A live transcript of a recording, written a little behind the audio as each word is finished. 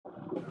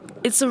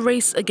It's a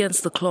race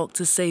against the clock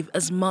to save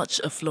as much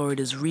of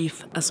Florida's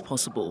reef as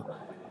possible.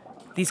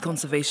 These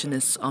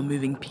conservationists are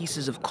moving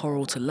pieces of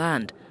coral to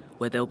land,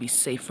 where they'll be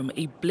safe from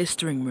a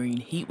blistering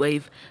marine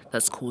heatwave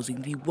that's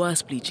causing the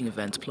worst bleaching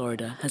event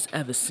Florida has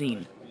ever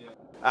seen.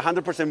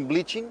 100%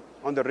 bleaching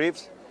on the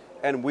reefs,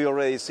 and we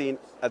already seen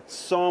at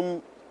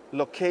some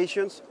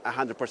locations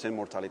 100%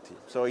 mortality.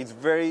 So it's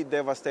very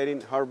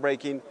devastating,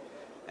 heartbreaking,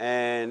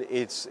 and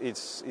it's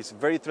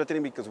very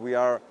threatening because we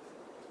are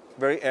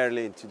very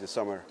early into the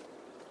summer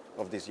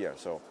of this year.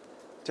 So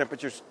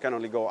temperatures can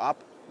only go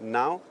up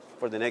now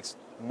for the next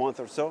month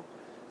or so.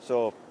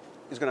 So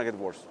it's going to get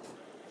worse.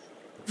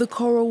 The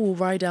coral will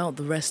ride out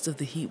the rest of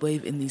the heat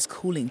wave in these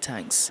cooling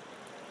tanks.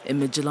 In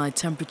mid-July,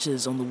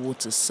 temperatures on the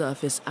water's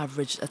surface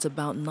averaged at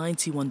about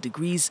 91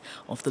 degrees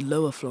off the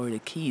lower Florida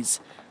Keys,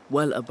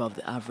 well above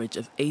the average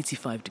of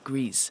 85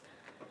 degrees.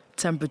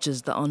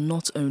 Temperatures that are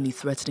not only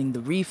threatening the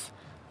reef,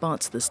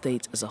 but the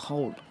state as a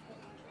whole.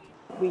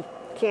 We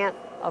can't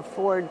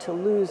afford to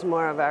lose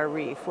more of our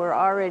reef. We're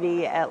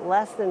already at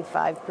less than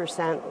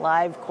 5%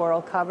 live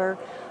coral cover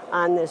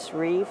on this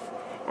reef.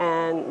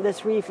 And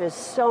this reef is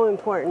so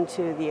important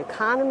to the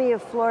economy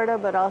of Florida,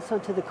 but also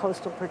to the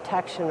coastal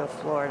protection of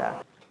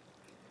Florida.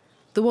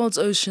 The world's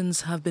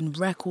oceans have been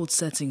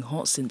record-setting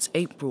hot since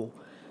April.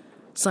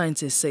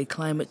 Scientists say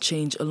climate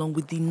change, along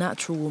with the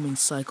natural warming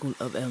cycle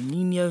of El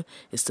Niño,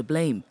 is to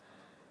blame.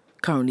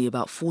 Currently,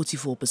 about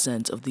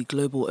 44% of the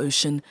global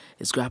ocean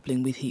is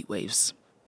grappling with heat waves.